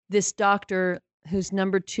this doctor who's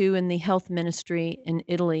number 2 in the health ministry in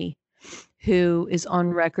Italy, who is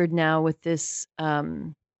on record now with this,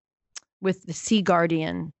 with the Sea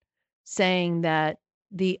Guardian, saying that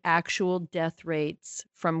the actual death rates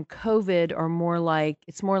from COVID are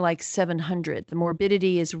it's more like 700. The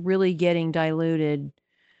morbidity is really getting diluted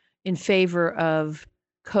in favor of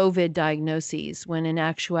COVID diagnoses, when in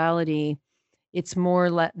actuality, it's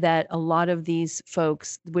more that a lot of these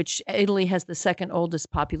folks, which Italy has the second oldest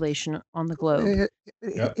population on the globe.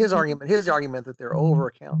 His argument that they're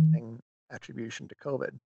over-accounting attribution to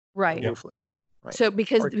COVID. Right. Yep. Right. So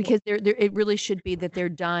because they're, it really should be that they're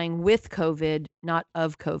dying with COVID, not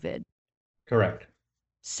of COVID. Correct.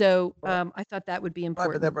 So I thought that would be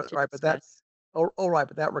important. But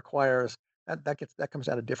that requires that comes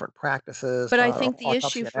down to different practices. But I think the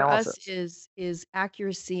issue for us is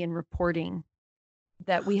accuracy in reporting.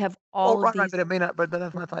 That we have all of these. But it may not. But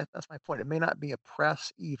that's my point. It may not be a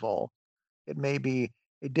press evil. It may be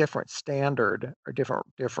a different standard or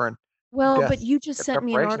different. Well, but you just sent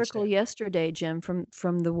me an article yesterday, Jim,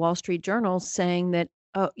 from the Wall Street Journal, saying that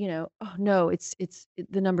no,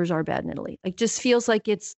 the numbers are bad in Italy. It just feels like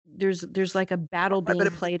there's like a battle being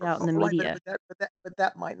played out in the media. But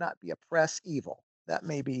that might not be a press evil. That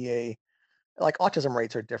may be like autism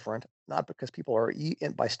rates are different, not because people are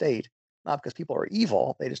by state, not because people are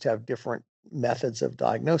evil. They just have different methods of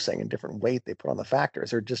diagnosing and different weight they put on the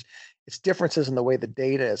factors. It's differences in the way the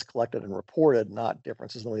data is collected and reported, not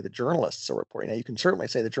differences in the way the journalists are reporting. Now, you can certainly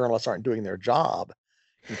say the journalists aren't doing their job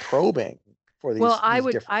in probing for these. Well,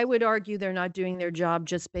 I would argue they're not doing their job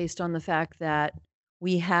just based on the fact that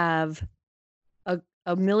we have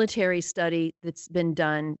a military study that's been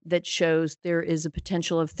done that shows there is a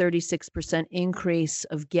potential of 36% increase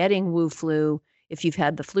of getting Wu flu if you've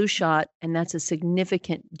had the flu shot, and that's a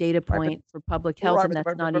significant data point for public health, and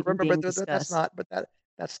that's not even being discussed.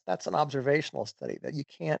 That's an observational study that you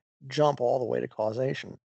can't jump all the way to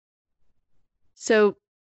causation. So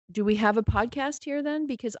do we have a podcast here then?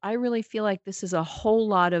 Because I really feel like this is a whole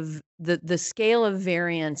lot of the scale of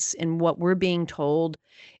variance in what we're being told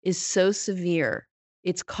is so severe.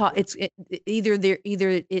 It's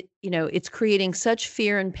creating such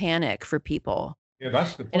fear and panic for people. Yeah,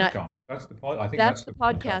 that's the podcast. That's the podcast. I think that's the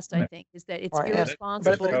podcast. I think is that it's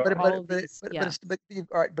irresponsible. But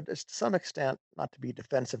to some extent, not to be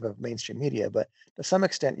defensive of mainstream media, but to some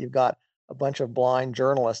extent, you've got a bunch of blind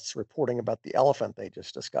journalists reporting about the elephant they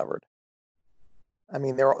just discovered. I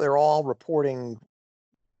mean, they're all reporting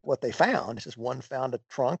what they found. It's just one found a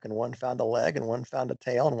trunk and one found a leg and one found a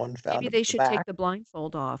tail and one found. Maybe they should take the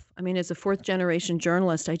blindfold off. I mean, as a 4th generation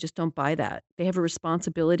journalist, I just don't buy that. They have a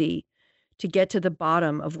responsibility to get to the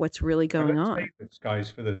bottom of what's really going on.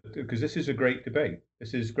 Guys, because this is a great debate.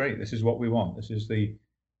 This is great. This is what we want. This is the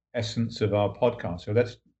essence of our podcast. So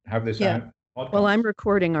let's have this out. Podcast. Well, I'm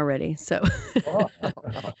recording already, so.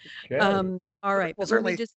 Okay. All right. Well,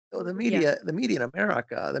 certainly, the media in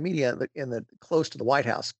America, the media in the close to the White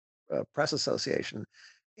House Press Association,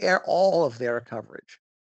 all of their coverage,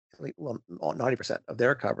 90% of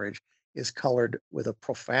their coverage is colored with a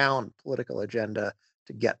profound political agenda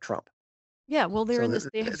to get Trump. Yeah, well, they have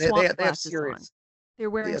swamp glasses on. They're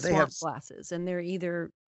wearing swamp glasses, and they're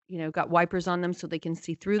either, got wipers on them so they can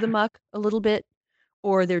see through the muck a little bit,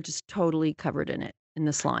 or they're just totally covered in it, in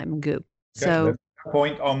the slime and goop. Okay, so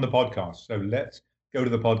point on the podcast. So let's go to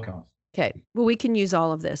the podcast. Okay. Well, we can use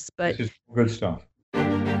all of this, but this is good stuff.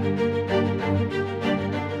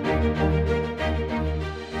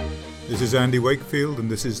 This is Andy Wakefield,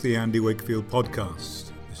 and this is the Andy Wakefield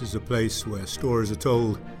podcast. This is a place where stories are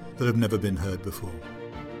told that have never been heard before.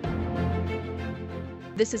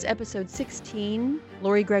 This is episode 16.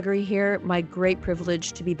 Lori Gregory here. My great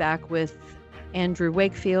privilege to be back with Andrew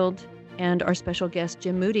Wakefield and our special guest,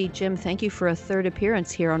 Jim Moody. Jim, thank you for a 3rd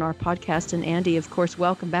appearance here on our podcast. And Andy, of course,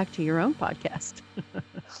 welcome back to your own podcast.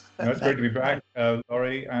 It's great to be back.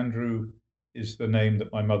 Lori, Andrew is the name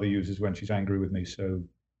that my mother uses when she's angry with me. So,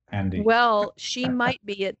 Andy. Well, she might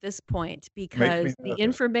be at this point because the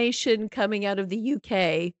information coming out of the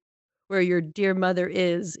UK, where your dear mother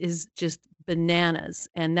is just bananas.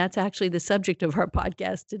 And that's actually the subject of our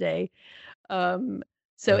podcast today.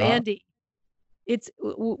 Andy,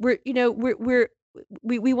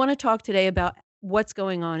 we want to talk today about what's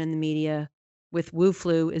going on in the media with Wu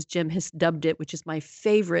flu, as Jim has dubbed it, which is my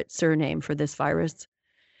favorite surname for this virus,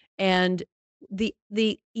 and the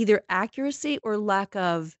either accuracy or lack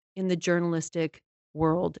of in the journalistic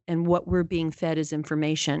world and what we're being fed as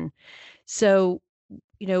information. So,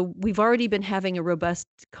 we've already been having a robust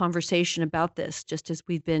conversation about this just as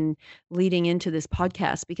we've been leading into this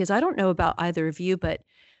podcast, because I don't know about either of you, but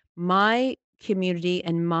my community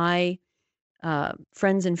and my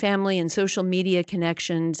friends and family and social media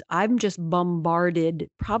connections, I'm just bombarded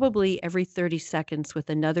probably every 30 seconds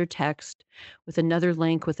with another text, with another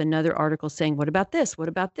link, with another article saying, what about this? What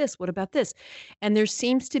about this? What about this? And there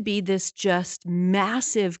seems to be this just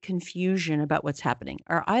massive confusion about what's happening.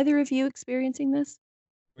 Are either of you experiencing this?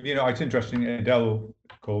 It's interesting. Adele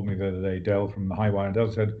called me the other day, Adele from the Highwire.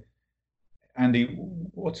 Adele said, Andy,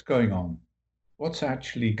 what's going on? What's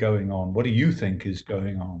actually going on? What do you think is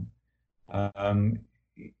going on?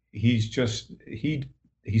 He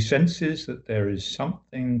senses that there is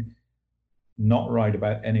something not right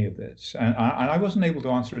about any of this, and I wasn't able to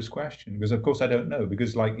answer his question because, of course, I don't know.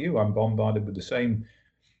 Because, like you, I'm bombarded with the same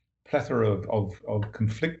plethora of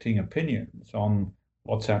conflicting opinions on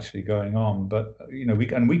what's actually going on. But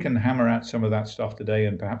we can hammer out some of that stuff today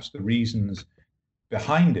and perhaps the reasons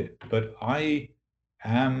behind it. But I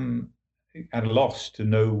am at a loss to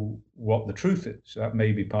know what the truth is. That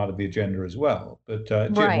may be part of the agenda as well. But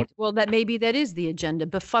Jim, right. Well, that is the agenda.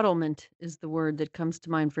 Befuddlement is the word that comes to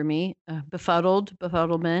mind for me.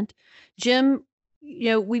 Befuddlement. Jim,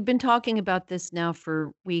 we've been talking about this now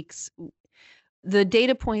for weeks. The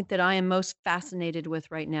data point that I am most fascinated with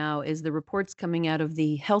right now is the reports coming out of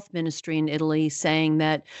the health ministry in Italy saying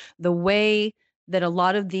that the way that a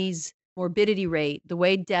lot of these morbidity rate, the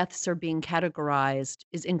way deaths are being categorized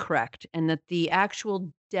is incorrect, and that the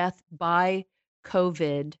actual death by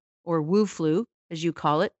COVID or Wu flu, as you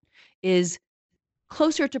call it, is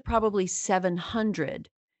closer to probably 700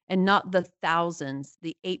 and not the thousands,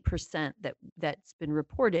 the 8% that's been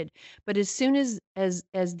reported. But as soon as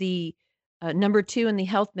the number two in the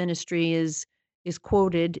health ministry is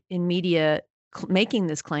quoted in media making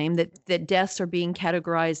this claim that deaths are being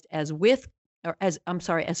categorized as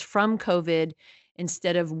from COVID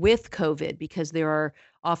instead of with COVID, because there are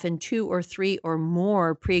often 2 or 3 or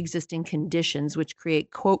more pre-existing conditions which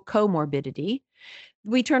create comorbidity.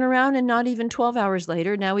 We turn around and not even 12 hours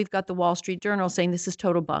later, now we've got the Wall Street Journal saying this is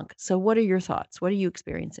total bunk. So what are your thoughts? What are you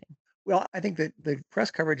experiencing? Well, I think that the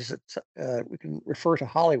press coverage is, we can refer to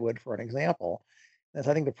Hollywood for an example, as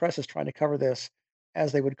I think the press is trying to cover this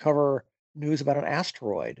as they would cover news about an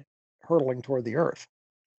asteroid hurtling toward the Earth.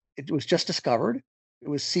 It was just discovered. It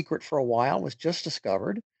was secret for a while. It was just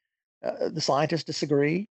discovered. The scientists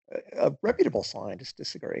disagree. Reputable scientists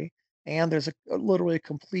disagree. And there's literally a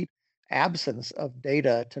complete absence of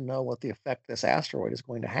data to know what the effect this asteroid is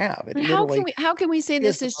going to have. But how can we say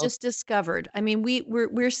this is just discovered? I mean,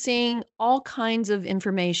 we're seeing all kinds of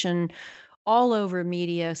information all over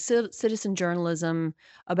media, citizen journalism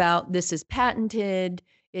about this is patented.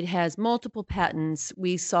 It has multiple patents.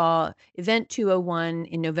 We saw Event 201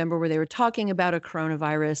 in November where they were talking about a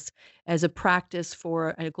coronavirus as a practice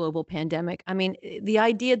for a global pandemic. I mean, the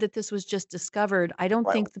idea that this was just discovered, I don't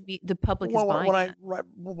think the public is buying that.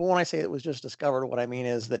 When I say it was just discovered, what I mean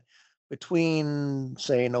is that between,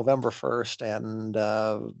 say, November 1st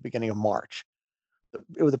and beginning of March,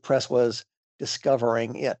 the press was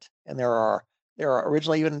discovering it. And there are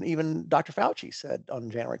originally, even Dr. Fauci said on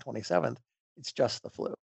January 27th, it's just the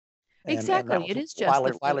flu. Exactly. It is just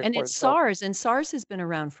the flu. And it's SARS, and SARS has been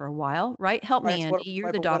around for a while, right? Help me, Andy.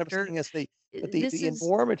 You're the doctor. What I'm saying is the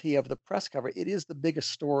enormity of the press coverage, it is the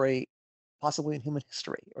biggest story possibly in human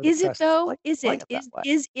history. Is it though? Is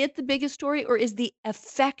it the biggest story, or is the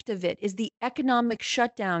effect of it, is the economic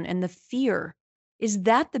shutdown and the fear, is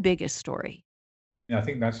that the biggest story? Yeah, I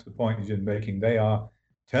think that's the point he's making. They are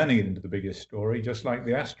turning it into the biggest story, just like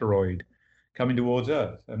the asteroid coming towards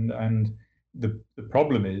Earth. And the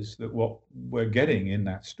problem is that what we're getting in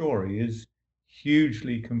that story is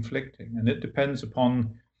hugely conflicting, and it depends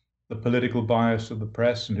upon the political bias of the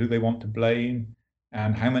press and who they want to blame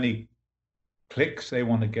and how many clicks they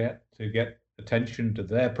want to get attention to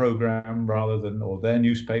their program or their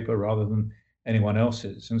newspaper rather than anyone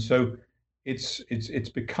else's. And so it's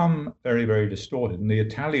become very, very distorted. And the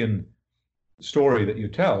Italian story that you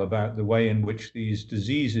tell about the way in which these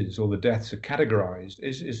diseases or the deaths are categorized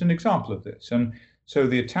is an example of this. And so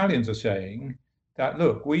the Italians are saying that,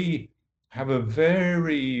 look, we have a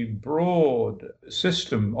very broad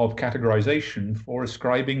system of categorization for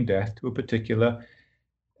ascribing death to a particular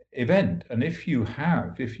event. And if you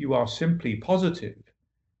are simply positive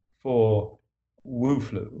for Wu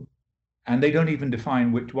flu, and they don't even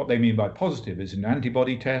define what they mean by positive. Is it an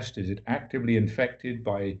antibody test? Is it actively infected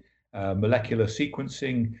by molecular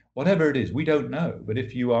sequencing? Whatever it is, we don't know. But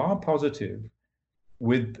if you are positive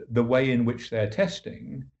with the way in which they're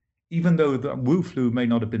testing, even though the Wu flu may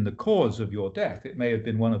not have been the cause of your death, it may have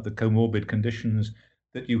been one of the comorbid conditions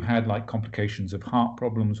that you had, like complications of heart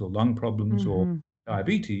problems or lung problems or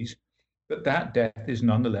diabetes, but that death is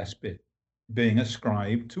nonetheless big. being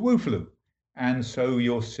ascribed to Wu flu. And so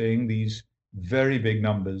you're seeing these very big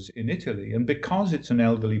numbers in Italy. And because it's an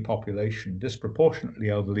elderly population, disproportionately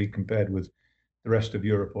elderly compared with the rest of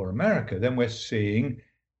Europe or America, then we're seeing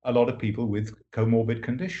a lot of people with comorbid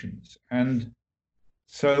conditions. And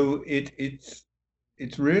so it's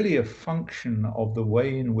really a function of the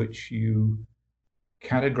way in which you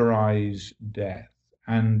categorize death.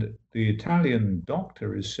 And the Italian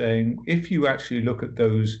doctor is saying, if you actually look at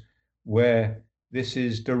those where this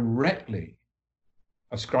is directly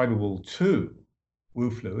ascribable to Wu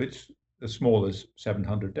flu, it's as small as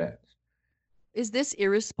 700 deaths. Is this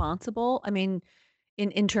irresponsible? I mean,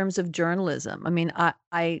 in terms of journalism, I mean,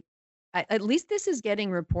 I at least this is getting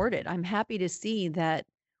reported. I'm happy to see that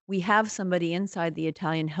we have somebody inside the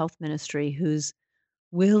Italian health ministry who's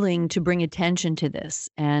willing to bring attention to this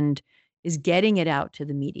and is getting it out to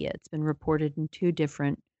the media. It's been reported in two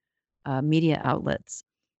different media outlets.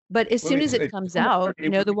 But as soon as it comes out,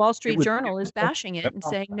 the Wall Street Journal is bashing it and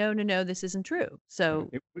saying, no, this isn't true. So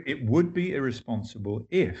it would be irresponsible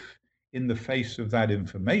if, in the face of that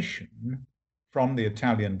information from the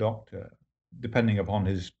Italian doctor, depending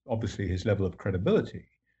upon obviously his level of credibility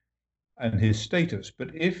and his status, but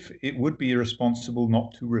if it would be irresponsible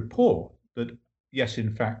not to report that, yes,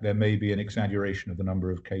 in fact, there may be an exaggeration of the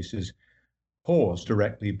number of cases caused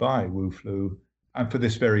directly by Wu flu, and for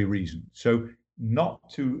this very reason. So not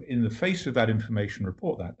to, in the face of that information,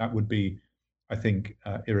 report that would be, I think,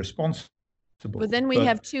 irresponsible. But then we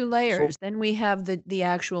have two layers. Then we have the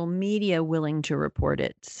actual media willing to report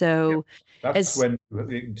it. So that's when you're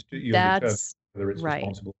determined whether it's right.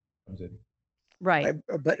 responsible comes in. Right.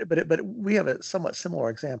 But we have a somewhat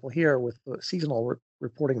similar example here with the seasonal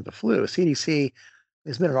reporting of the flu. CDC,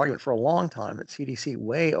 there's been an argument for a long time that CDC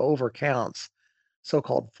way overcounts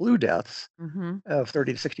so-called flu deaths of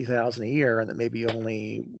 30 to 60,000 a year, and that maybe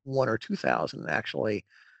only 1 or 2,000 actually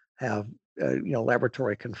have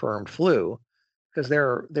laboratory confirmed flu, because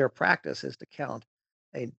their practice is to count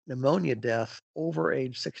a pneumonia death over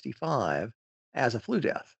age 65 as a flu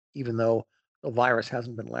death, even though the virus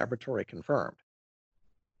hasn't been laboratory confirmed.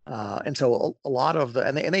 And so a lot of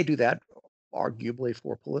and they do that arguably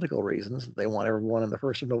for political reasons. They want everyone on the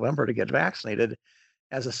 1st of November to get vaccinated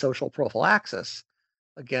as a social prophylaxis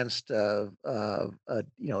against a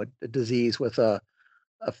disease with a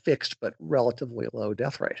fixed but relatively low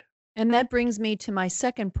death rate. And that brings me to my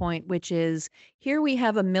second point, which is here we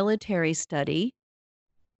have a military study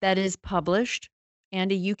that is published.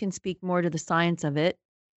 Andy, you can speak more to the science of it.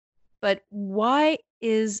 But why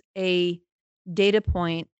is a data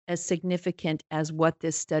point as significant as what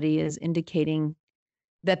this study is indicating,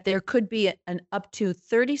 that there could be an up to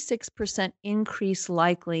 36% increase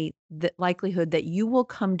likelihood that you will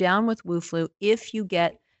come down with Wu flu if you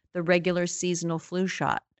get the regular seasonal flu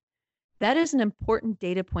shot? That is an important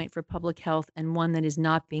data point for public health, and one that is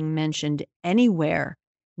not being mentioned anywhere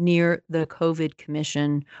near the COVID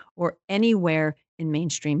Commission or anywhere in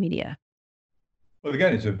mainstream media. Well,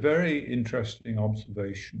 again, it's a very interesting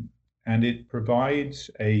observation, and it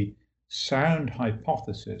provides a sound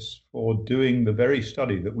hypothesis for doing the very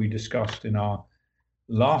study that we discussed in our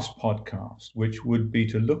last podcast, which would be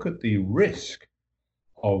to look at the risk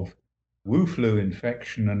of Wu flu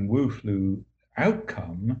infection and Wu flu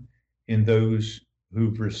outcome in those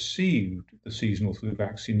who've received the seasonal flu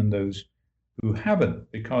vaccine and those who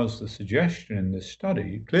haven't, because the suggestion in this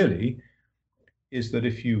study clearly is that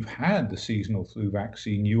if you've had the seasonal flu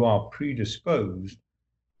vaccine, you are predisposed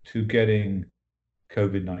to getting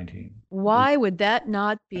COVID-19. Why would that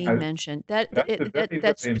not be mentioned? That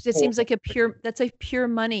seems like a pure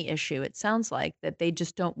money issue. It sounds like that they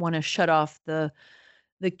just don't want to shut off the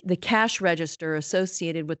cash register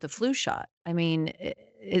associated with the flu shot. I mean,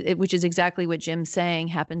 which is exactly what Jim's saying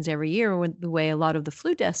happens every year with the way a lot of the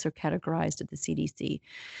flu deaths are categorized at the CDC.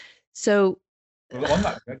 So, well, on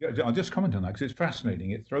that, I'll just comment on that because it's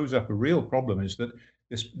fascinating. It throws up a real problem, is that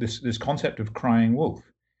this concept of crying wolf.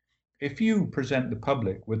 If you present the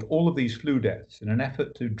public with all of these flu deaths in an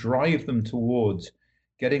effort to drive them towards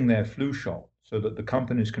getting their flu shot so that the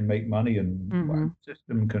companies can make money and the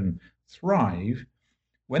system can thrive,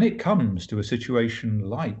 when it comes to a situation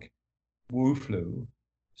like Wu flu,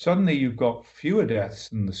 suddenly you've got fewer deaths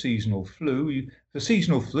than the seasonal flu. The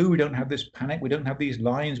seasonal flu, we don't have this panic, we don't have these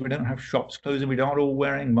lines, we don't have shops closing, we aren't all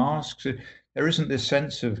wearing masks. There isn't this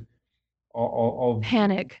sense of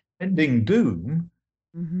panic, pending doom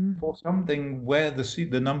for something where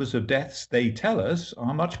the numbers of deaths, they tell us,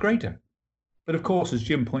 are much greater. But of course, as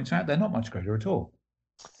Jim points out, they're not much greater at all.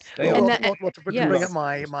 To bring up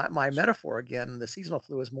my metaphor again, the seasonal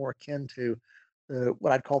flu is more akin to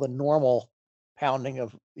what I'd call the normal pounding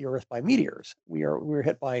of the Earth by meteors. We're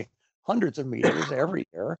hit by hundreds of meteors every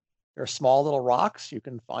year. They're small little rocks. You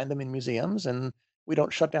can find them in museums, and we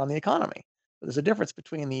don't shut down the economy. But there's a difference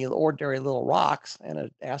between the ordinary little rocks and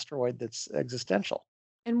an asteroid that's existential.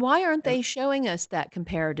 And why aren't And they showing us that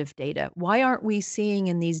comparative data? Why aren't we seeing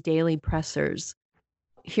in these daily pressers,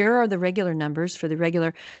 here are the regular numbers for the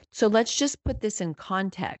regular. So let's just put this in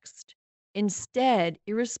context. Instead,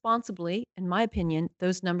 irresponsibly, in my opinion,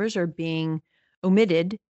 those numbers are being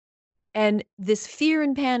omitted and this fear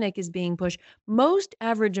and panic is being pushed. Most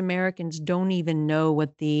average Americans don't even know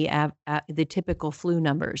what the typical flu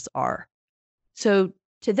numbers are. So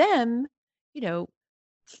to them, you know,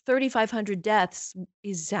 3,500 deaths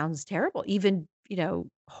sounds terrible, even,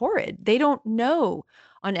 horrid. They don't know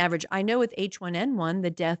on average. I know with H1N1, the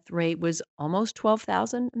death rate was almost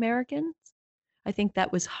 12,000 Americans. I think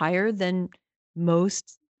that was higher than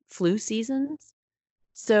most flu seasons.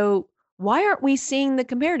 So why aren't we seeing the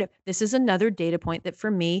comparative? This is another data point that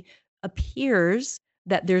for me appears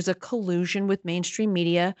that there's a collusion with mainstream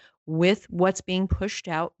media with what's being pushed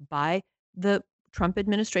out by the Trump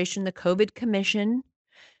administration, the COVID commission,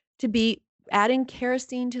 to be adding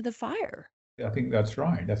kerosene to the fire. I think that's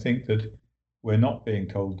right. I think that we're not being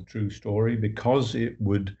told the true story because it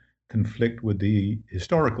would conflict with the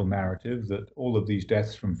historical narrative that all of these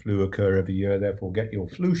deaths from flu occur every year, therefore get your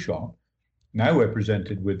flu shot. Now we're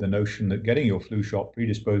presented with the notion that getting your flu shot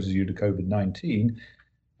predisposes you to COVID-19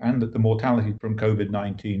 and that the mortality from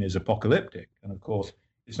COVID-19 is apocalyptic. And of course,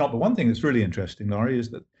 it's not the one thing that's really interesting, Laurie,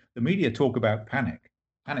 is that the media talk about panic.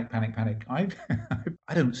 Panic, panic, panic.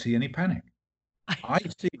 I don't see any panic. I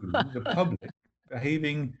see the public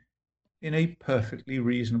behaving in a perfectly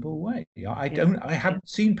reasonable way. I haven't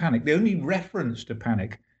seen panic. The only reference to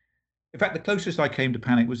panic, in fact, the closest I came to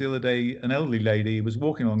panic was the other day. An elderly lady was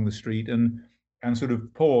walking along the street and sort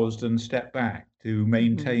of paused and stepped back to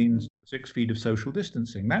maintain 6 feet of social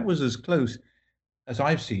distancing. That was as close as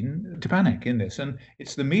I've seen to panic in this. And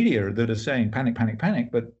it's the media that are saying panic, panic,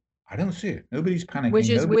 panic, but I don't see it. Nobody's panicking. Which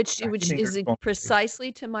is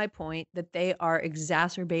precisely to my point that they are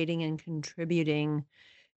exacerbating and contributing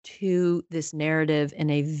to this narrative in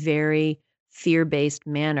a very fear-based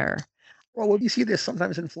manner. Well, you see this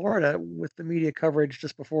sometimes in Florida with the media coverage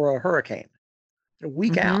just before a hurricane, a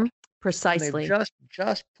week out. Precisely. And they've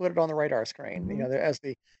just put it on the radar screen, as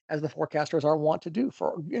the forecasters are wont to do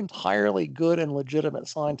for entirely good and legitimate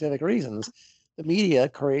scientific reasons. The media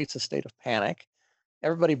creates a state of panic.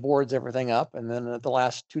 Everybody boards everything up, and then at the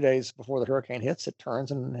last 2 days before the hurricane hits, it turns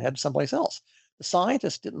and heads someplace else. The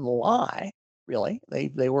scientists didn't lie, really.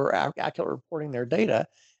 They were accurately reporting their data.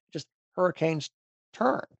 Just hurricanes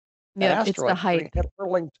turn. Yeah, it's the hype.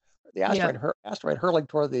 Asteroid hurling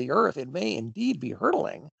toward the Earth, it may indeed be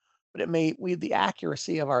hurtling, but the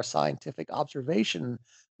accuracy of our scientific observation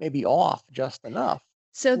may be off just enough.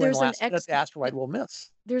 So the asteroid will miss.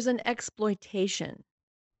 There's an exploitation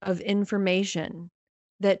of information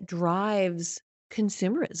that drives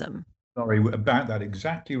consumerism. Sorry, about that,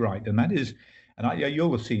 exactly right. And that is,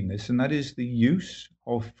 you'll have seen this, and that is the use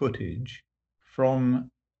of footage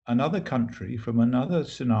from another country, from another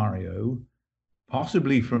scenario,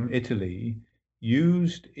 possibly from Italy,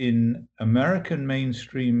 used in American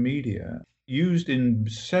mainstream media, used in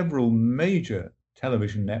several major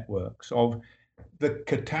television networks, of the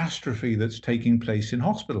catastrophe that's taking place in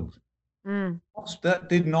hospitals. That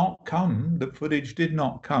did not come. The footage did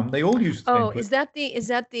not come. They all used the same footage. Is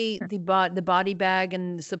that the body bag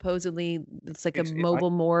and supposedly it's like a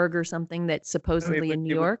mobile morgue or something that's supposedly in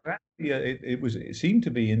New York? It seemed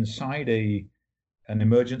to be inside an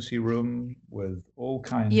emergency room with all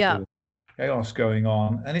kinds of chaos going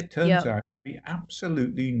on, and it turns out to be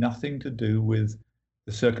absolutely nothing to do with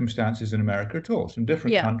the circumstances in America at all. Some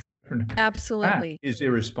different countries. Absolutely. That is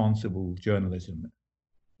irresponsible journalism.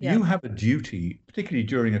 You have a duty, particularly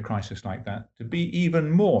during a crisis like that, to be even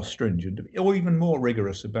more stringent or even more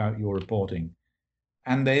rigorous about your reporting.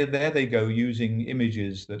 And there they go, using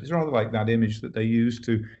images that is rather like that image that they used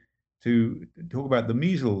to talk about the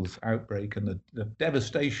measles outbreak and the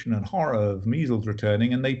devastation and horror of measles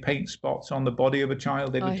returning, and they paint spots on the body of a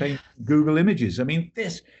child they obtained Google Images. I mean,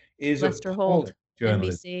 this is Lester Holt,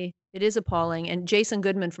 NBC. It is appalling. And Jason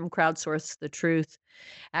Goodman from Crowdsource the Truth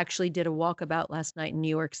actually did a walkabout last night in New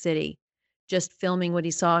York City, just filming what he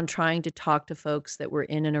saw and trying to talk to folks that were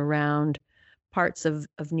in and around parts of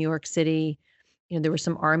New York City. There were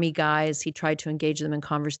some Army guys. He tried to engage them in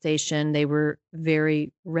conversation. They were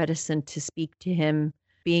very reticent to speak to him,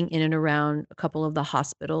 being in and around a couple of the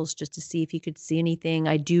hospitals just to see if he could see anything.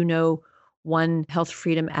 I do know one health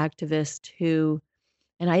freedom activist who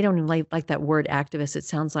and I don't even like that word activist. It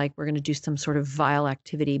sounds like we're going to do some sort of vile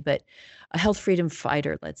activity, but a health freedom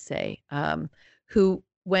fighter, let's say, who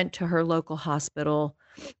went to her local hospital,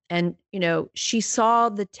 and she saw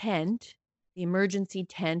the emergency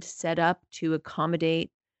tent set up to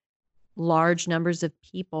accommodate large numbers of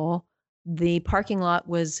people. The parking lot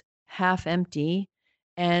was half empty,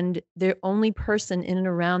 and the only person in and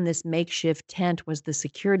around this makeshift tent was the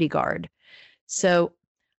security guard. So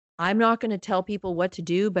I'm not going to tell people what to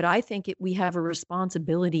do, but I think we have a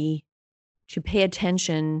responsibility to pay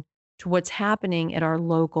attention to what's happening at our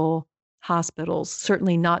local hospitals,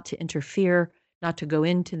 certainly not to interfere, not to go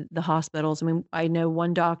into the hospitals. I mean, I know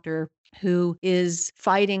one doctor who is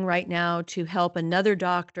fighting right now to help another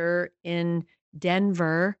doctor in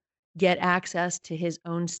Denver get access to his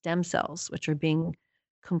own stem cells, which are being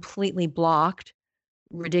completely blocked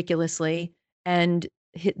ridiculously. And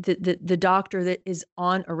the doctor that is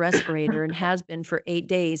on a respirator and has been for 8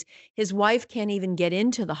 days, his wife can't even get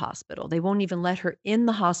into the hospital. They won't even let her in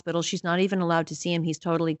the hospital. She's not even allowed to see him. He's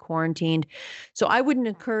totally quarantined. So I wouldn't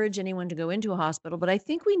encourage anyone to go into a hospital, but I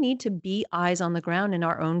think we need to be eyes on the ground in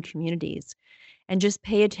our own communities and just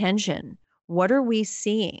pay attention. What are we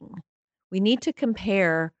seeing? We need to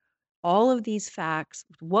compare all of these facts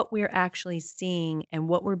with what we're actually seeing and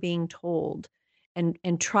what we're being told, and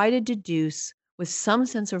try to deduce with some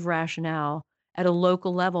sense of rationale at a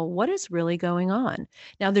local level what is really going on.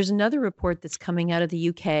 Now, there's another report that's coming out of the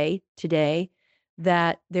UK today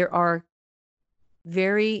that there are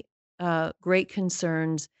very great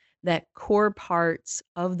concerns that core parts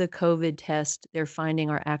of the COVID test they're finding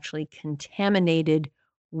are actually contaminated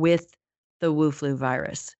with the Wu flu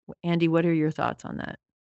virus. Andy, what are your thoughts on that?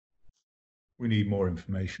 We need more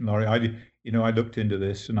information, Laurie. I looked into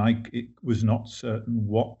this, and it was not certain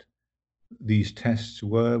what these tests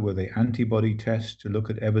were. Were they antibody tests to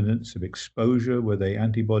look at evidence of exposure? Were they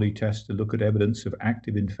antibody tests to look at evidence of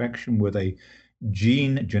active infection? Were they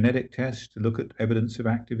genetic tests to look at evidence of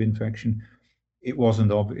active infection? It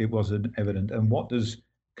wasn't evident. And what does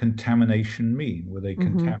contamination mean? Were they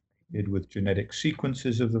contaminated with genetic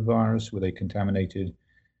sequences of the virus? Were they contaminated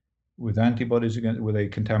with antibodies against? Were they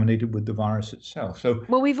contaminated with the virus itself? So,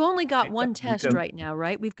 well, we've only got one test right now,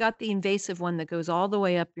 right? We've got the invasive one that goes all the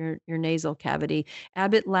way up your nasal cavity.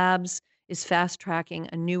 Abbott Labs is fast tracking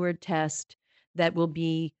a newer test that will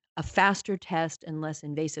be a faster test and less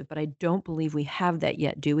invasive, but I don't believe we have that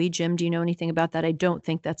yet, do we? Jim, do you know anything about that? I don't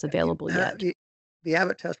think that's available yet. The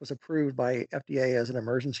Abbott test was approved by FDA as an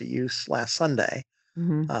emergency use last Sunday.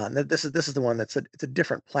 This is the one it's a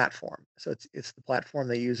different platform. So it's the platform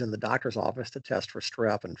they use in the doctor's office to test for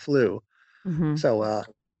strep and flu. So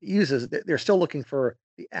they're still looking for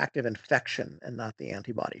the active infection and not the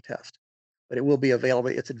antibody test, but it will be available.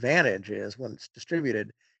 Its advantage is when it's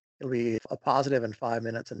distributed, it'll be a positive in 5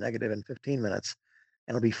 minutes and negative in 15 minutes,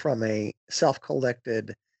 and it'll be from a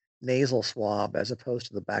self-collected nasal swab as opposed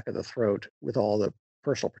to the back of the throat with all the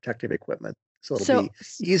personal protective equipment. So it'll be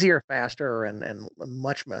easier, faster, and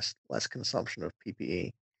much less consumption of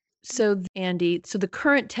PPE. So, Andy, the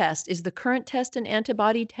current test, is the current test an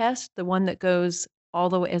antibody test, the one that goes all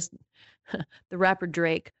the way, as the rapper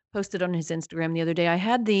Drake posted on his Instagram the other day? I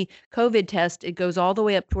had the COVID test. It goes all the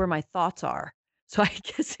way up to where my thoughts are. So I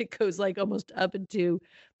guess it goes like almost up into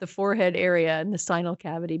the forehead area and the sinal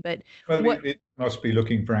cavity. But it must be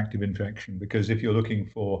looking for active infection, because if you're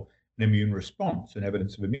looking for an immune response and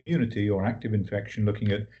evidence of immunity or active infection,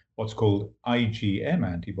 looking at what's called IgM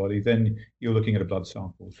antibody, then you're looking at a blood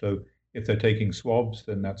sample. So if they're taking swabs,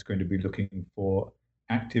 then that's going to be looking for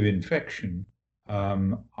active infection,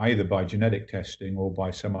 either by genetic testing or by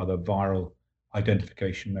some other viral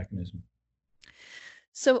identification mechanism.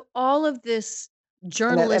 So all of this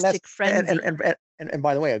journalistic frenzy. And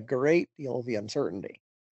by the way, a great deal of the uncertainty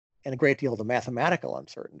and a great deal of the mathematical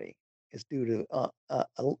uncertainty is due to a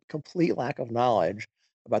complete lack of knowledge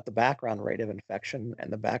about the background rate of infection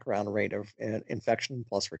and the background rate of infection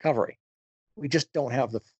plus recovery. We just don't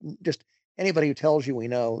have just anybody who tells you we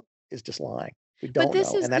know is just lying. We don't know.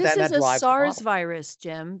 This is a SARS virus,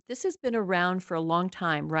 Jim. This has been around for a long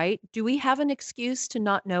time, right? Do we have an excuse to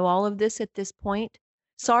not know all of this at this point?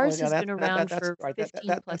 SARS has been around for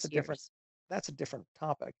 15 plus years. That's a different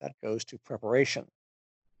topic. That goes to preparation.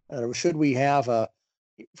 Should we have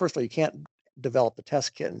first of all, you can't develop the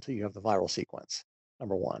test kit until you have the viral sequence,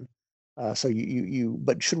 number one. But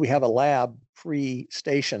should we have a lab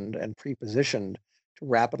pre-stationed and pre-positioned to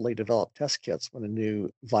rapidly develop test kits when a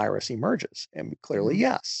new virus emerges? And clearly,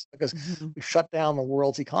 yes, because we've shut down the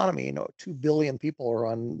world's economy. 2 billion people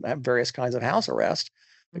have various kinds of house arrest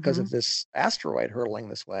because of this asteroid hurtling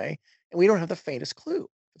this way, and we don't have the faintest clue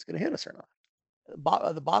if it's going to hit us or not. The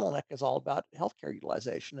bottleneck is all about healthcare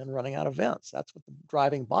utilization and running out of vents. That's what the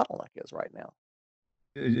driving bottleneck is right now.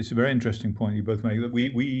 It's a very interesting point you both make, that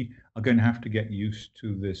we are going to have to get used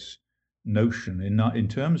to this notion in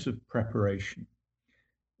terms of preparation,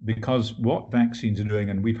 because what vaccines are doing,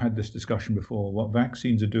 and we've had this discussion before, what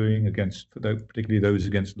vaccines are doing against, particularly those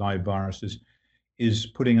against live viruses, is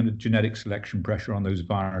putting a genetic selection pressure on those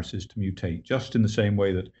viruses to mutate, just in the same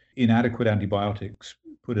way that inadequate antibiotics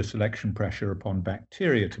put a selection pressure upon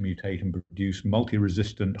bacteria to mutate and produce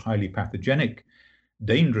multi-resistant, highly pathogenic,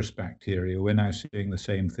 dangerous bacteria. We're now seeing the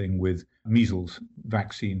same thing with measles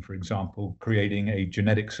vaccine, for example, creating a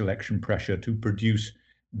genetic selection pressure to produce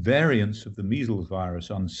variants of the measles virus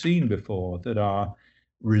unseen before that are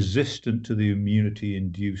resistant to the immunity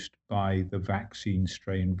induced by the vaccine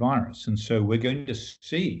strain virus. And so we're going to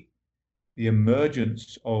see the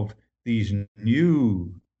emergence of these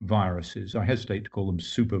new viruses. I hesitate to call them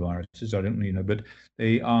super viruses. I don't know, but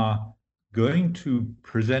they are going to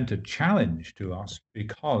present a challenge to us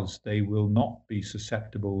because they will not be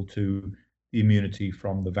susceptible to the immunity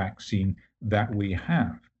from the vaccine that we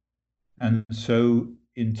have. And so,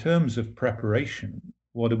 in terms of preparation,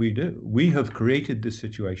 what do? We have created this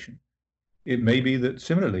situation. It may be that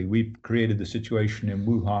similarly, we've created the situation in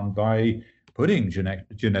Wuhan by putting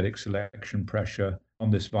genetic selection pressure on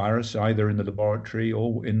this virus, either in the laboratory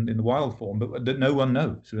or in the wild form, but that no one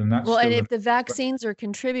knows. And that's Well, and still if the vaccines are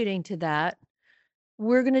contributing to that,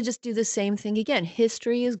 we're going to just do the same thing again.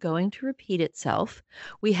 History is going to repeat itself.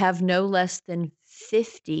 We have no less than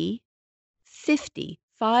 50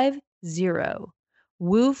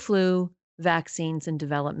 Wu flu vaccines in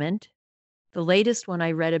development. The latest one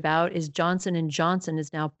I read about is Johnson & Johnson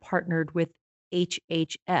is now partnered with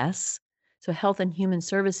HHS. So Health and Human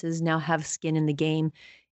Services now have skin in the game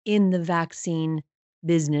in the vaccine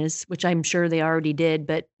business, which I'm sure they already did,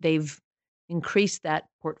 but they've increased that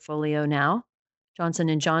portfolio now.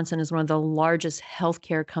 Johnson & Johnson is one of the largest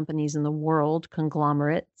healthcare companies in the world,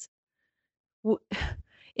 conglomerates.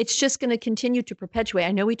 It's just going to continue to perpetuate.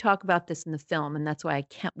 I know we talk about this in the film, and that's why I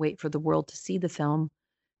can't wait for the world to see the film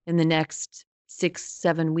in the next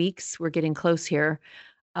 6-7 weeks. We're getting close here,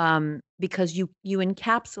 because you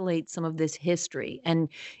encapsulate some of this history. And,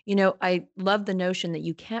 I love the notion that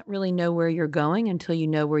you can't really know where you're going until you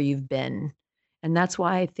know where you've been. And that's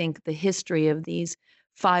why I think the history of these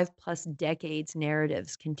 5+ decades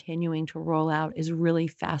narratives continuing to roll out is really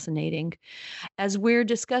fascinating. As we're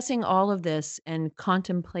discussing all of this and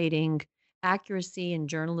contemplating accuracy in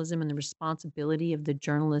journalism and the responsibility of the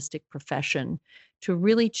journalistic profession to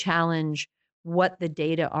really challenge what the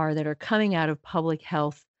data are that are coming out of public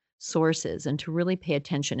health sources, and to really pay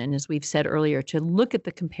attention. And as we've said earlier, to look at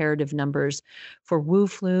the comparative numbers for Wu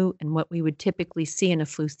flu and what we would typically see in a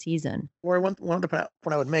flu season. Or one other point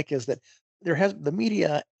I would make is that the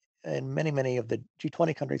media in many of the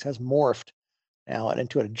G20 countries has morphed now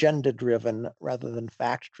into an agenda-driven rather than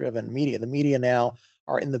fact-driven media. The media now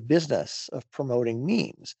are in the business of promoting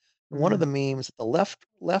memes. One of the memes that the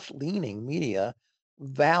left-leaning media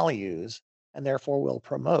values and therefore will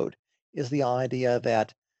promote is the idea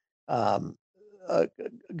that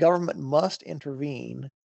government must intervene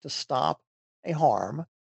to stop a harm,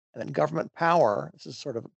 and then government power, this is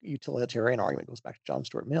sort of a utilitarian argument, goes back to John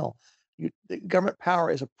Stuart Mill, the government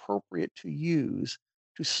power is appropriate to use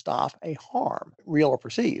to stop a harm, real or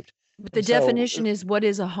perceived. But the definition is, what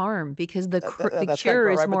is a harm? Because the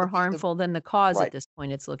cure is more harmful than the cause at this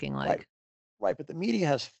point, it's looking like. Right, but the media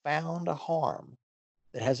has found a harm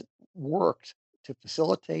that has worked to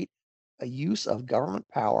facilitate a use of government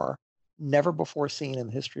power never before seen in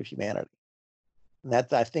the history of humanity. And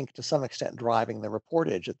that's, I think, to some extent driving the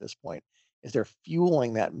reportage at this point, is they're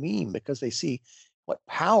fueling that meme because they see what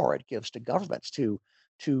power it gives to governments to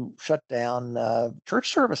shut down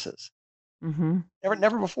church services. Mm-hmm.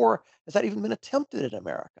 Never before has that even been attempted in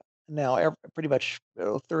America. Now, pretty much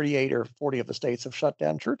 38 or 40 of the states have shut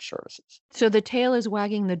down church services. So the tail is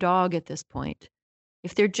wagging the dog at this point.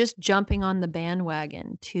 If they're just jumping on the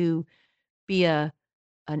bandwagon to be an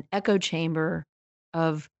echo chamber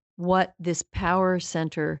of what this power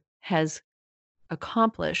center has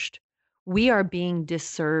accomplished, we are being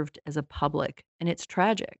disserved as a public, and it's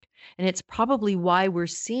tragic. And it's probably why we're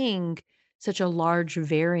seeing such a large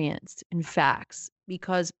variance in facts,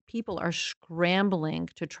 because people are scrambling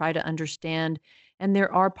to try to understand. And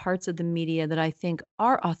there are parts of the media that I think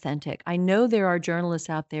are authentic. I know there are journalists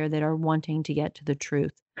out there that are wanting to get to the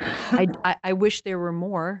truth. I wish there were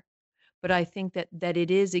more, but I think that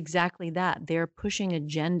it is exactly that. They're pushing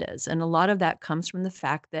agendas. And a lot of that comes from the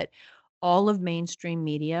fact that all of mainstream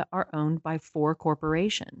media are owned by 4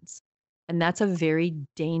 corporations. And that's a very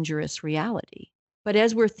dangerous reality. But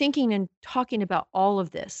as we're thinking and talking about all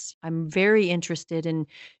of this, I'm very interested in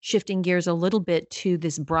shifting gears a little bit to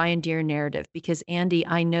this Brian Deere narrative, because Andy,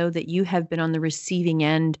 I know that you have been on the receiving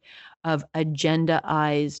end of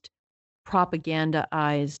agendaized,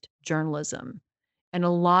 propagandaized journalism. And a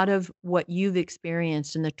lot of what you've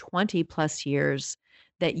experienced in the 20 plus years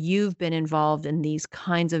that you've been involved in these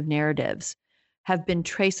kinds of narratives have been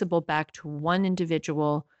traceable back to one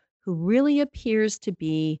individual who really appears to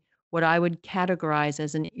be what I would categorize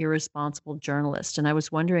as an irresponsible journalist. And I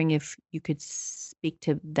was wondering if you could speak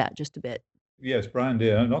to that just a bit. Yes, Brian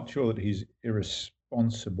Deere. I'm not sure that he's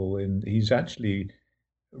irresponsible. He's actually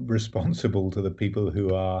responsible to the people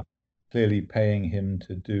who are clearly paying him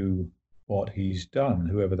to do what he's done,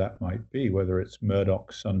 whoever that might be, whether it's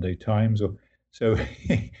Murdoch's Sunday Times or so.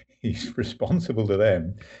 He's responsible to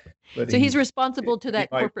them. But so he's responsible to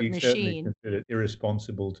that corporate might be certainly machine. Considered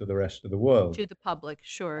irresponsible to the rest of the world. To the public,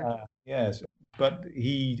 sure. Yes, but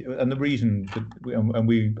and the reason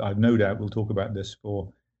that, I've no doubt we'll talk about this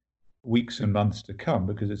for weeks and months to come,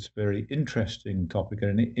 because it's a very interesting topic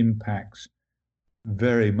and it impacts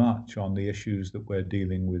very much on the issues that we're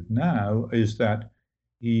dealing with now, is that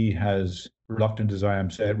he has, reluctant as I am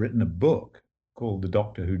to say it, written a book called The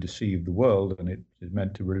Doctor Who Deceived the World, and it is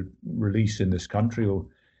meant to release in this country or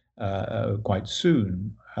quite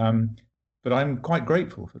soon. But I'm quite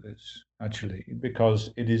grateful for this, actually, because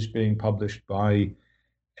it is being published by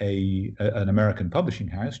an American publishing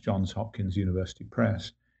house, Johns Hopkins University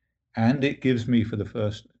Press, and it gives me for the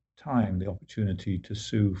first time the opportunity to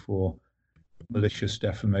sue for malicious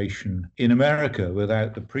defamation in America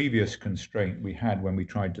without the previous constraint we had when we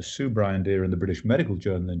tried to sue Brian Deere in the British Medical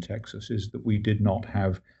Journal in Texas, is that we did not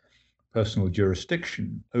have personal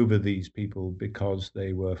jurisdiction over these people because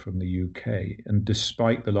they were from the UK. And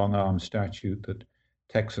despite the long-arm statute that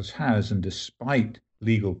Texas has, and despite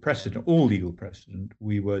legal precedent, all legal precedent,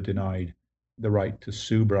 we were denied the right to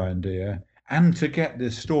sue Brian Deere and to get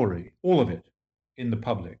this story, all of it, in the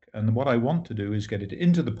public. And what I want to do is get it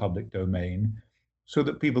into the public domain so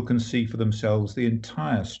that people can see for themselves the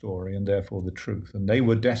entire story and therefore the truth. And they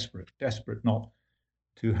were desperate not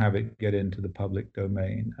to have it get into the public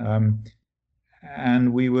domain.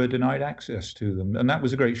 And we were denied access to them. And that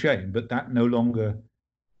was a great shame, but that no longer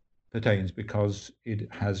pertains because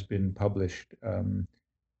it has been published, or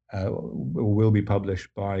will be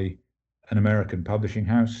published by an American publishing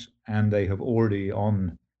house. And they have already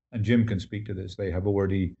and Jim can speak to this, they have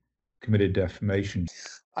already committed defamation.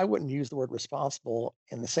 I wouldn't use the word responsible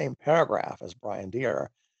in the same paragraph as Brian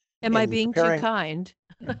Deere. Am I being too kind?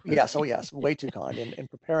 Yes, way too kind. In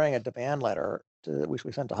preparing a demand letter, which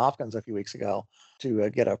we sent to Hopkins a few weeks ago, to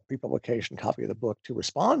get a pre-publication copy of the book to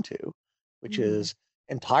respond to, which is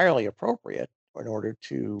entirely appropriate in order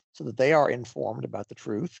so that they are informed about the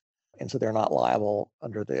truth, and so they're not liable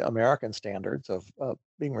under the American standards of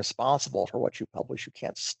being responsible for what you publish. You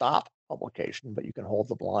can't stop publication, but you can hold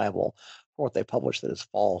them liable for what they publish that is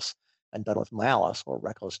false and done with malice or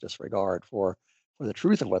reckless disregard for the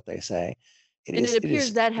truth of what they say. It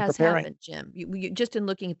appears that has happened, Jim. Just in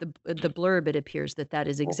looking at the blurb, it appears that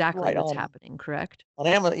is exactly what's happening, correct? On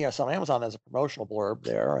Amazon, yes, on Amazon there's a promotional blurb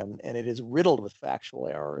there, and it is riddled with factual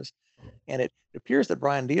errors. And it appears that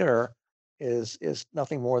Brian Deere is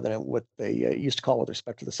nothing more than what they used to call, with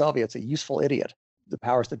respect to the Soviets, a useful idiot. The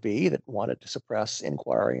powers that be that wanted to suppress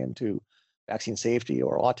inquiry into vaccine safety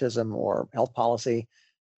or autism or health policy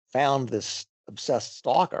found this obsessed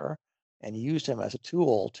stalker and used him as a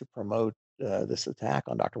tool to promote this attack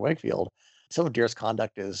on Dr. Wakefield. Some of Deere's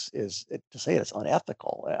conduct is to say it's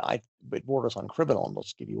unethical. It borders on criminal. And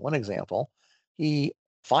let's give you one example. He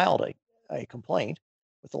filed a complaint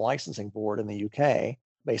with the licensing board in the UK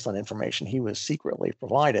based on information he was secretly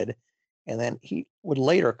provided. And then he would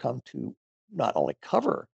later come to not only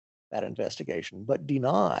cover that investigation, but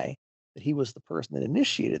deny that he was the person that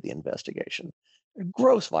initiated the investigation. A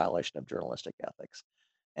gross violation of journalistic ethics.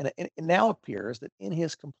 And it now appears that in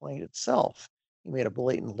his complaint itself, he made a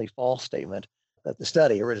blatantly false statement that the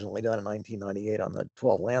study originally done in 1998 on the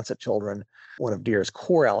 12 Lancet children, one of Deere's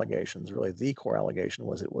core allegations, really the core allegation,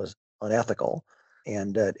 was it was unethical.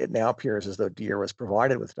 And it now appears as though Deere was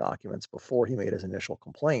provided with documents before he made his initial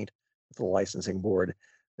complaint with the licensing board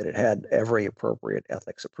that it had every appropriate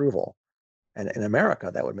ethics approval. And in America,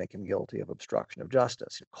 that would make him guilty of obstruction of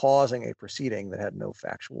justice, causing a proceeding that had no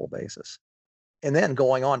factual basis. And then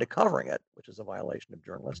going on to covering it, which is a violation of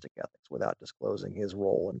journalistic ethics, without disclosing his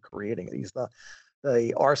role in creating it. He's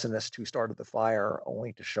the arsonist who started the fire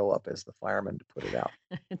only to show up as the fireman to put it out.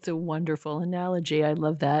 It's a wonderful analogy. I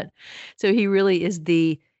love that. So he really is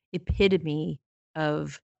the epitome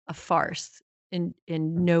of a farce and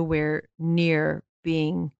nowhere near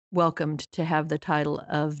being welcomed to have the title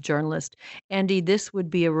of journalist. Andy, this would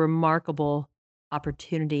be a remarkable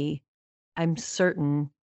opportunity. I'm certain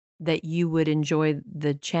that you would enjoy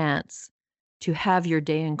the chance to have your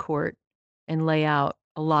day in court and lay out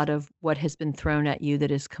a lot of what has been thrown at you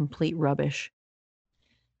that is complete rubbish.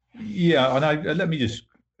 Yeah, and let me just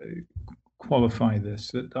qualify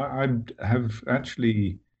this that I have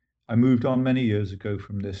actually I moved on many years ago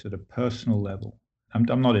from this at a personal level.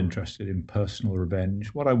 I'm not interested in personal revenge.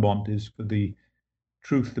 What I want is for the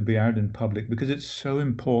truth to be out in public because it's so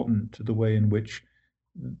important to the way in which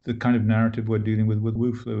the kind of narrative we're dealing with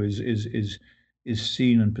Wuflo is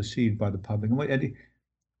seen and perceived by the public.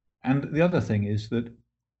 And the other thing is that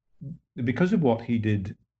because of what he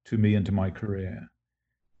did to me and to my career,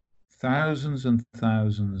 thousands and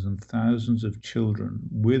thousands and thousands of children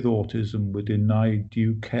with autism were denied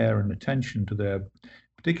due care and attention to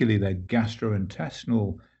particularly their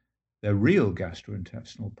their real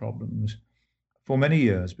gastrointestinal problems for many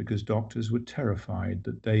years because doctors were terrified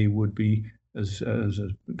that they would be, as a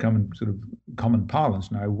common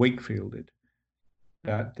parlance now, Wakefielded,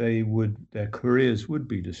 that their careers would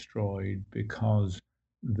be destroyed because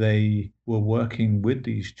they were working with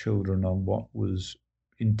these children on what was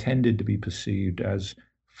intended to be perceived as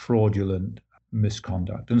fraudulent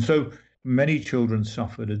misconduct. And so many children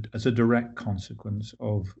suffered as a direct consequence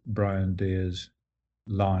of Brian Deer's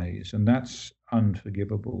lies, and that's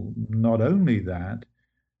unforgivable. Not only that,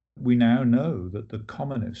 we now know that the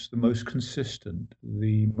commonest, the most consistent,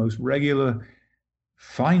 the most regular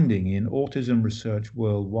finding in autism research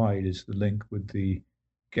worldwide is the link with the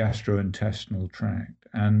gastrointestinal tract.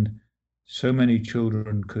 And so many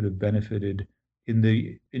children could have benefited in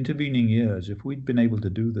the intervening years if we'd been able to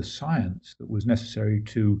do the science that was necessary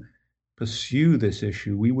to pursue this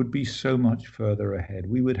issue. We would be so much further ahead.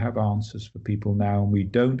 We would have answers for people now, and we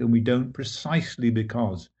don't precisely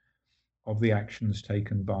because of the actions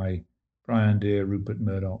taken by Brian Deer, Rupert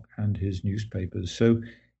Murdoch, and his newspapers. So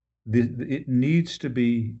it needs to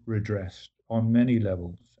be redressed on many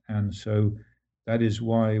levels. And so that is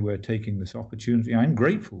why we're taking this opportunity. I'm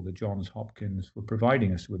grateful to Johns Hopkins for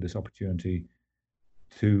providing us with this opportunity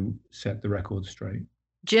to set the record straight.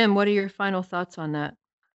 Jim, what are your final thoughts on that?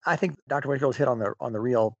 I think Dr. Wakefield's hit on the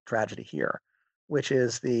real tragedy here, which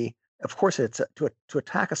is of course, it's to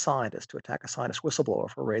attack a scientist whistleblower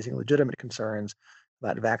for raising legitimate concerns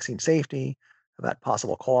about vaccine safety, about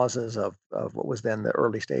possible causes of what was then the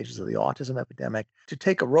early stages of the autism epidemic, to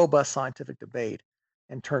take a robust scientific debate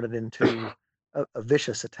and turn it into a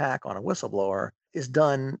vicious attack on a whistleblower is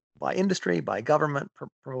done by industry, by government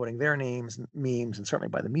promoting their names, memes, and certainly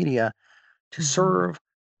by the media to serve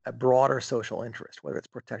a broader social interest, whether it's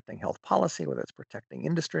protecting health policy, whether it's protecting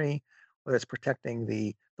industry, whether it's protecting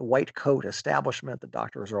the white coat establishment. The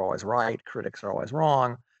doctors are always right, critics are always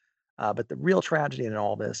wrong. But the real tragedy in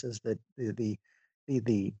all this is that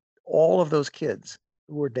all of those kids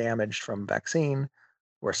who were damaged from vaccine,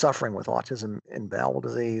 who are suffering with autism and bowel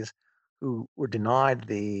disease, who were denied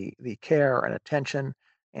the care and attention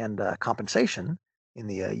and compensation in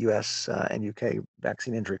the U.S. and U.K.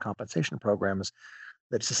 vaccine injury compensation programs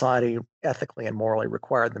that society ethically and morally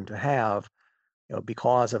required them to have,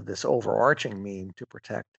 because of this overarching meme to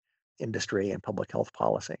protect industry and public health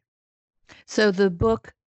policy. So the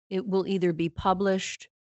book, it will either be published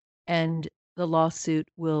and the lawsuit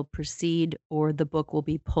will proceed, or the book will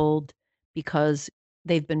be pulled because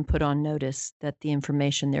they've been put on notice that the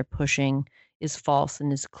information they're pushing is false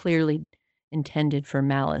and is clearly intended for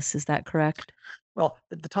malice. Is that correct? Well,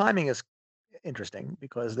 the timing is interesting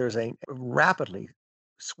because there's a rapidly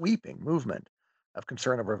sweeping movement of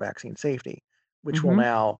concern over vaccine safety, which will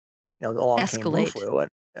now, along came Escalate. Wuflu,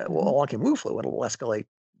 and along came Wuflu, and it will escalate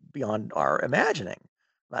beyond our imagining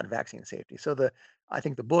about vaccine safety. So I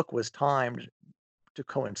think the book was timed to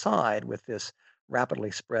coincide with this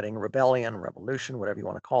rapidly spreading rebellion, revolution, whatever you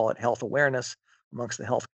want to call it, health awareness amongst the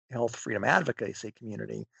health freedom advocacy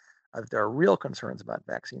community. There are real concerns about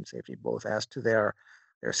vaccine safety, both as to their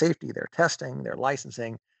safety, their testing, their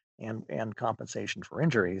licensing, and compensation for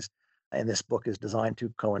injuries. And this book is designed to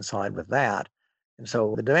coincide with that. And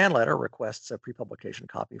so the demand letter requests a pre-publication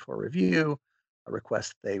copy for review, a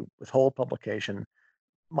request they withhold publication.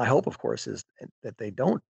 My hope, of course, is that they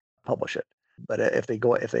don't publish it. But if they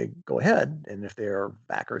go ahead, and if their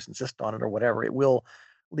backers insist on it or whatever, it will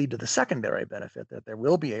lead to the secondary benefit that there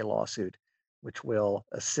will be a lawsuit which will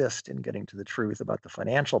assist in getting to the truth about the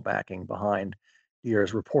financial backing behind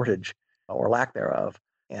Deer's reportage or lack thereof,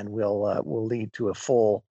 and will lead to a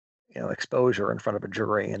full exposure in front of a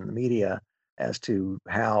jury and the media as to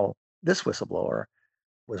how this whistleblower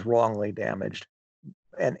was wrongly damaged,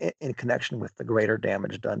 and in connection with the greater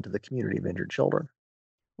damage done to the community of injured children.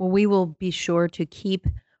 Well, we will be sure to keep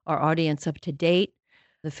our audience up to date.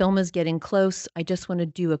 The film is getting close. I just want to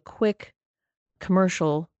do a quick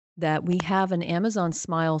commercial that we have an Amazon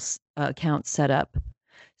Smiles account set up.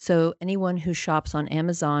 So anyone who shops on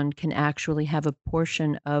Amazon can actually have a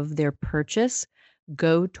portion of their purchase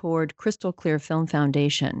go toward Crystal Clear Film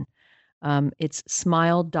Foundation. It's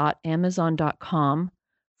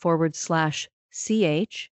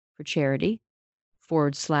smile.amazon.com/CH for charity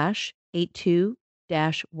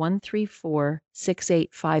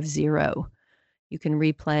 /82-134-6850. You can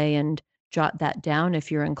replay and jot that down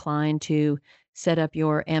if you're inclined to set up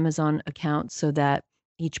your Amazon account so that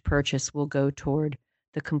each purchase will go toward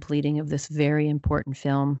the completing of this very important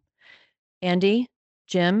film. Andy,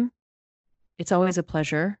 Jim, it's always a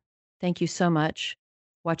pleasure. Thank you so much.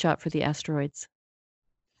 Watch out for the asteroids.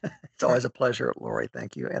 It's always a pleasure, Lori.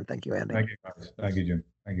 Thank you. And thank you, Andy. Thank you, guys. Thank you, Jim.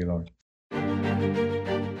 Thank you, Lori.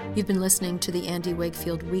 You've been listening to the Andy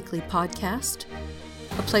Wakefield Weekly Podcast,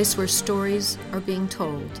 a place where stories are being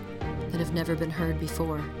told that have never been heard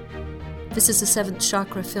before. This is a Seventh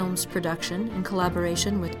Chakra Films production in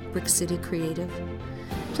collaboration with Brick City Creative.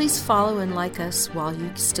 Please follow and like us while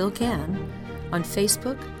you still can on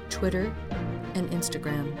Facebook, Twitter, and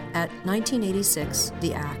Instagram at 1986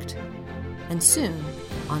 The Act, and soon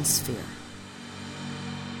on Sphere.